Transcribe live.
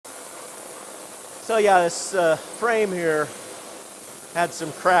So yeah, this frame here had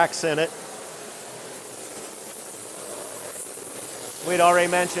some cracks in it. We'd already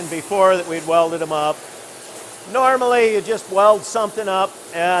mentioned before that we'd welded them up. Normally you just weld something up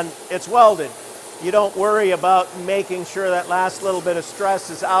and it's welded. You don't worry about making sure that last little bit of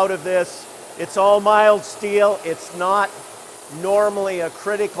stress is out of this. It's all mild steel. It's not normally a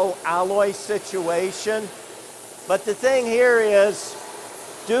critical alloy situation. But the thing here is,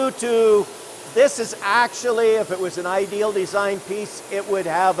 due to this is actually, if it was an ideal design piece, it would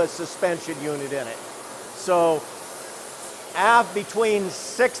have a suspension unit in it. So between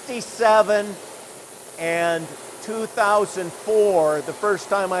 67 and 2004, the first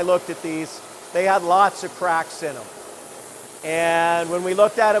time I looked at these, they had lots of cracks in them. And when we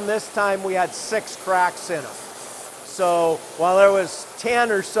looked at them this time, we had 6 cracks in them. So while there was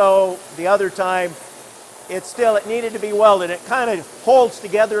 10 or so the other time, it needed to be welded. It kind of holds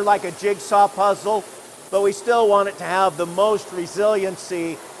together like a jigsaw puzzle, but we still want it to have the most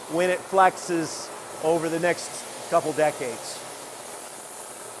resiliency when it flexes over the next couple decades.